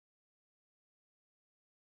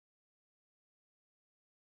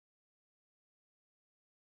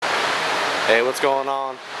Hey, what's going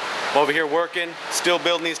on? I'm over here working, still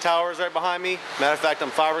building these towers right behind me. Matter of fact,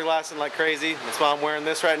 I'm fiberglassing like crazy. That's why I'm wearing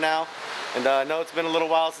this right now. And I know it's been a little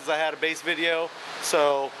while since I had a base video,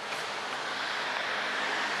 so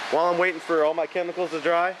while I'm waiting for all my chemicals to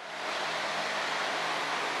dry,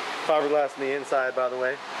 fiberglass on the inside, by the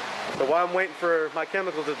way. So while I'm waiting for my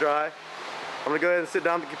chemicals to dry, I'm gonna go ahead and sit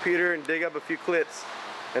down at the computer and dig up a few clips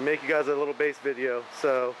and make you guys a little base video.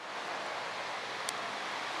 So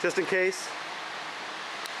just in case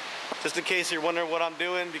you're wondering what I'm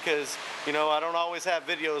doing, because you know I don't always have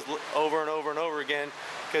videos over and over and over again,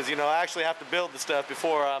 because you know I actually have to build the stuff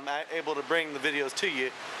before I'm able to bring the videos to you.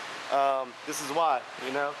 This is why,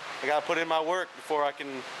 you know, I gotta put in my work before I can,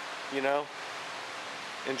 you know,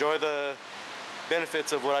 enjoy the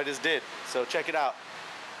benefits of what I just did. So check it out.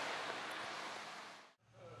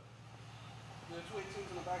 The 218s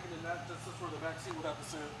in the back, and then that's where the back seat would have to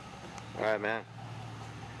sit. All right, man.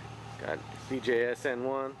 Got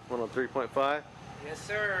DJSN1 103.5. Yes,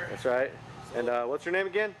 sir. That's right. And what's your name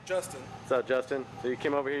again? Justin. What's up, Justin? So you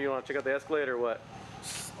came over here, you want to check out the Escalade or what?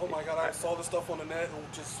 Oh my God, I saw this stuff on the net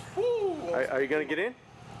and just, whoo. Are you going to get in?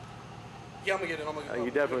 Yeah, I'm going to get in. I'm gonna get in. You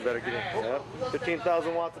definitely better get in. Yep.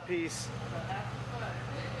 15,000 watts a piece.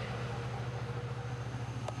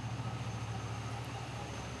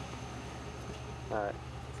 All right.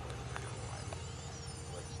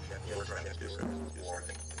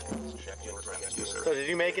 So did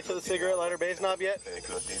you make it to the cigarette lighter base knob yet?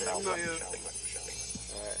 Not yet.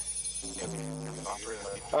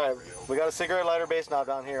 Alright, we got a cigarette lighter base knob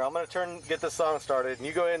down here. I'm going to get this song started, and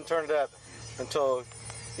you go ahead and turn it up until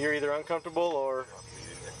you're either uncomfortable or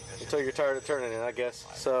until you're tired of turning it, I guess.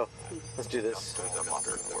 So, let's do this.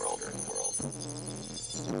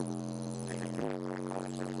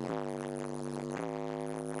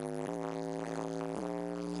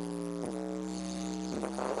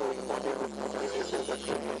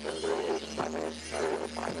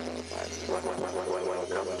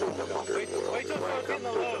 Wait till it's in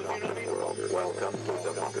the lows, you know what I mean? Welcome to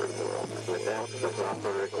the Bunker World. Without the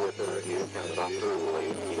proper equipment, you cannot truly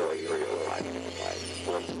enjoy real life.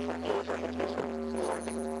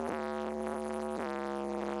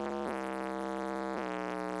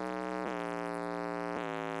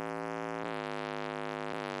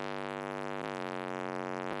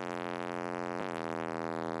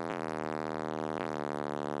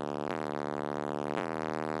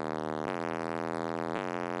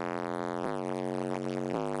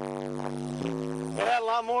 It had a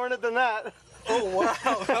lot more in it than that. Oh wow,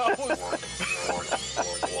 that was...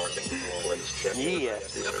 Yeah. I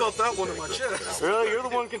felt that one in my chest. Really? You're the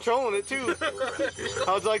one controlling it too.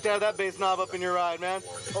 How'd you like to have that bass knob up in your ride, man?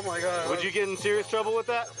 Oh my God. Would you get in serious trouble with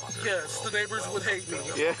that? Yes, the neighbors would hate me.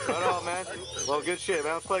 Yeah, right on, man. Well, good shit,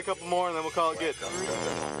 man. Let's play a couple more and then we'll call it good.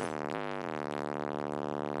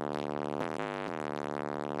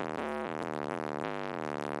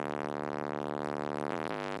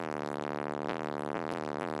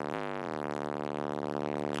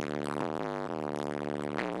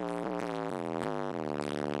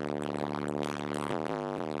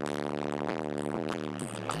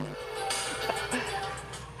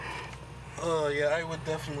 Oh yeah, I would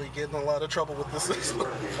definitely get in a lot of trouble with this system.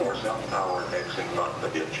 For some power mixing on the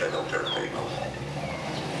digital turntables.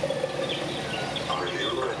 Are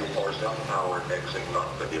you ready for some power mixing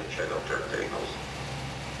on the digital turntables?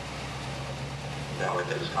 Now it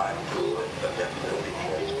is time to let the digital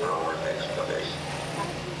DJ's power mix the bass.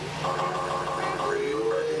 Are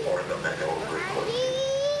you ready for the metal frequency?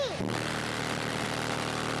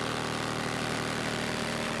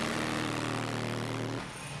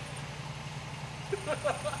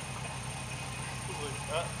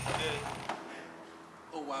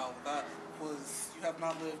 Oh wow, that was, you have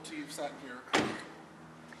not lived till you've sat here. I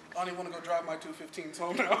don't even want to go drive my 215s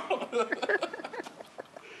home now.